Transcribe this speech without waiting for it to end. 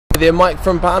there, Mike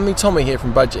from Barmy. Tommy here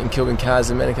from Budget and Kilburn Cars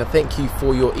and Manukau. Thank you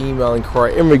for your email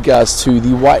inquiry in regards to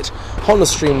the white Honda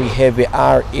Stream we have, the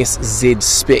RSZ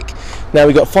spec. Now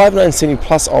we've got 5970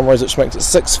 plus on roads, which makes it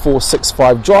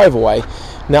 6465 drive away.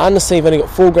 Now understand you've only got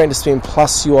 $4,000 to spend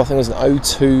plus your, I think it was an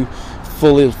 02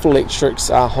 full electrics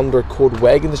Honda Accord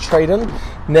wagon to trade in.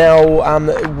 Now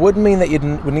it would mean that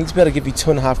we need to be able to give you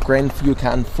 $2,500 for your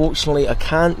car. Unfortunately, I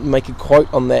can't make a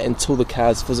quote on that until the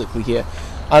car is physically here.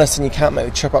 I understand you can't make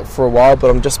the trip up for a while, but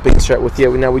I'm just being straight with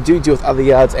you. Now we do deal with other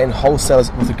yards and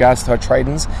wholesalers with regards to our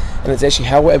trade-ins, and it's actually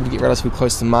how we're able to get relatively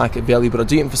close to market value. But I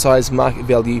do emphasise market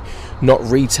value, not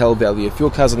retail value. If your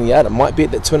car's in the yard, it might be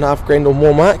at that $2,500 or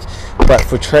more mark, but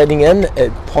for trading in,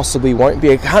 it possibly won't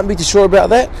be. I can't be too sure about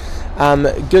that.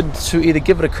 Good to either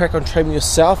give it a crack on trading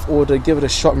yourself or to give it a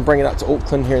shot and bring it up to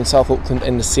Auckland here in South Auckland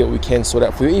and to see what we can sort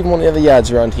out for you, even on the other yards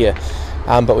around here.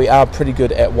 But we are pretty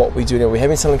good at what we do now. We have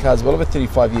been selling cars well over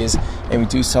 35 years, and we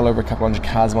do sell over a couple hundred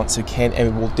cars once we can,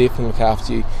 and we will definitely look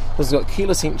after you. We've got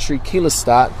keyless entry, keyless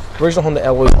start, original Honda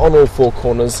alloys on all four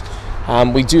corners.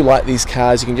 We do like these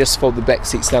cars. You can just fold the back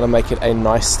seats down and make it a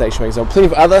nice station wagon. Plenty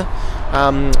of other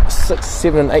 6,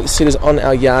 7 and 8 seaters on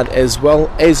our yard as well,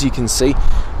 as you can see.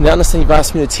 Now I understand you've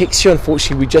asked me to text you.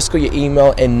 Unfortunately, we just got your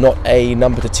email and not a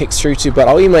number to text through to, but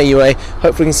I'll email you.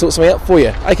 Hopefully we can sort something out for you.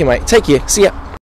 Okay mate, take care, see ya.